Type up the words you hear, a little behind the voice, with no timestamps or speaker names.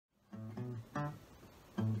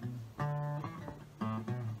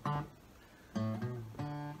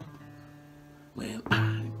When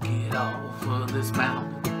I get off of this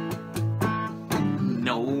mountain,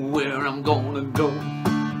 know where I'm gonna go.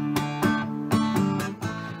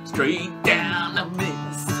 Straight down the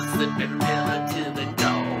Mississippi River to the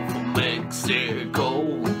Gulf of Mexico.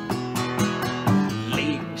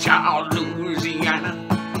 Lake Charles, Louisiana,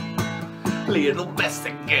 little Bessie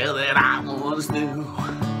girl that I once knew.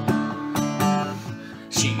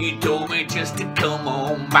 She told me just to come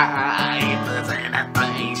on by if there's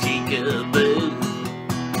anything she could do.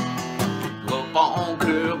 Up on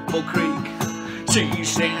Cripple Creek, she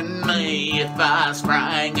sent me if I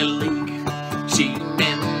sprang a leak. She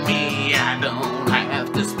meant me, I don't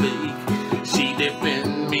have to speak. She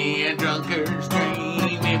defend me a drunkard's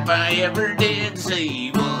dream if I ever did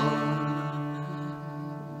see one.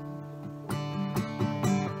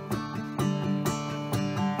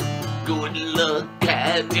 Good luck,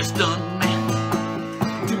 I just done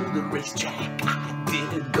met. To the racetrack I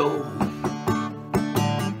did go.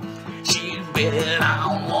 She bet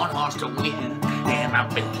on one horse to win, and I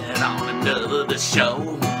bet on another to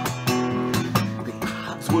show. The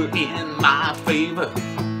odds were in my favor,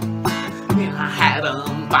 and I had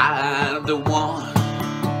them 5-1.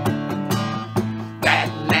 That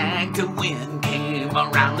nag to win came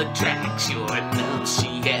around the track, sure enough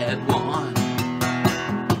she had won.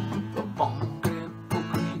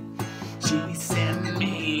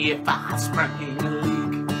 If I sprang a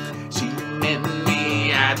leak, she meant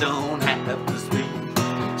me, I don't have to speak.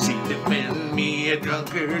 She defend me a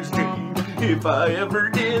drunkard's dream if I ever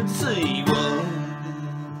did see one.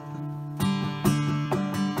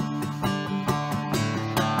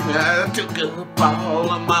 I took up all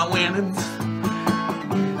of my winnings,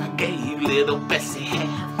 I gave little Bessie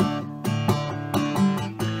half.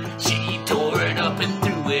 She tore it up and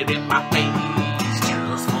threw it in my face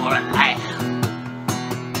just for a laugh.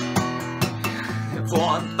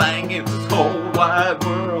 One thing in this whole wide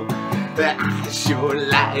world that I sure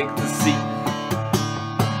like to see.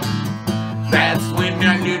 That's when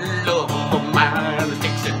a little love of mine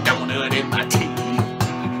sticks a donut in my teeth.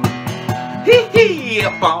 Hee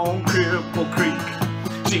up on Cripple Creek,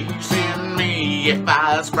 she sent me if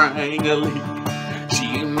I sprang a leak.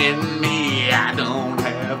 She meant me, I don't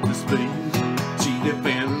have to speak. She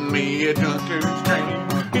defend me a drunkard's dream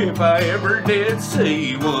if I ever did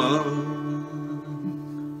see one.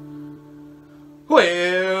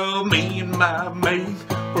 Well, me and my mate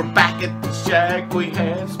were back at the shack. We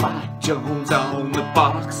had Spike Jones on the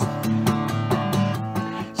box.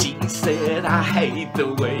 She said, I hate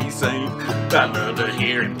the way he sings, I love to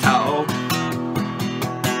hear him talk.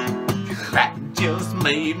 That just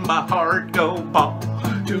made my heart go ball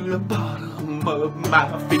to the bottom of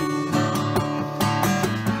my feet.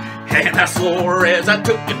 And I swore as I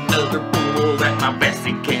took another pull that my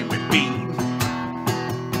Bessie can't be beat.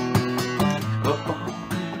 Up on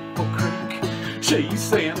Cripple Creek, she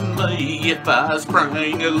sent me if I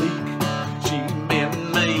sprang a leak. She meant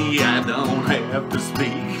me, I don't have to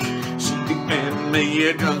speak. She defend me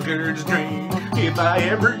a drunkard's dream if I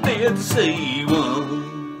ever did see one.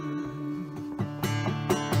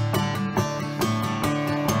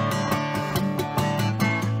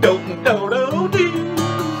 Don't do do do,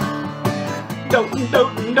 don't do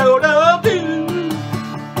do do do,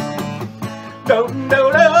 don't do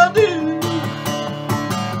do do.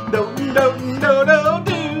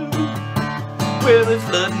 Do-do-do-do-do. Well, it's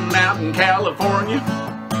flooding out in California,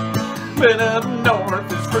 but up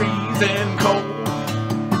north it's freezing cold.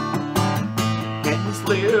 And this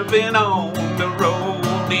living on the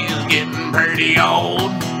road is getting pretty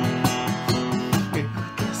old. I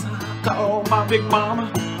guess I'll call my big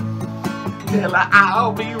mama, tell her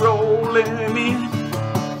I'll be rolling in.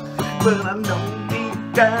 But I know deep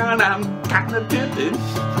down I'm kinda tempted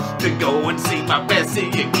to go and see my Bessie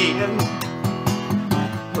again.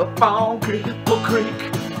 Up on Cripple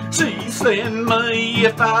Creek, she sent me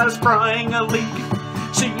if I sprang a leak.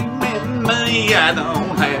 She meant me, I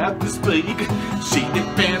don't have to speak. She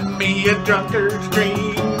defend me a drunkard's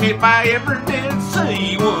dream if I ever did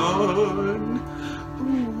see one.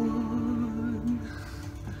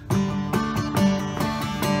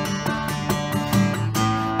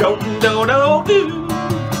 Don't do do do,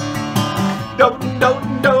 don't do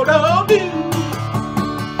do do do,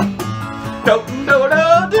 don't do do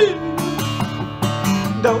do,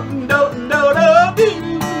 don't do do do do,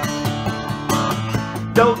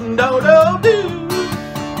 don't do do do,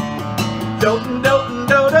 don't do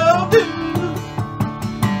do do do,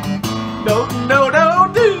 don't do do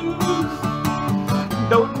do,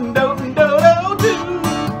 don't do do do.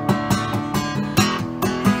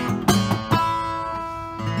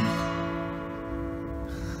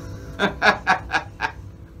 Ha ha ha.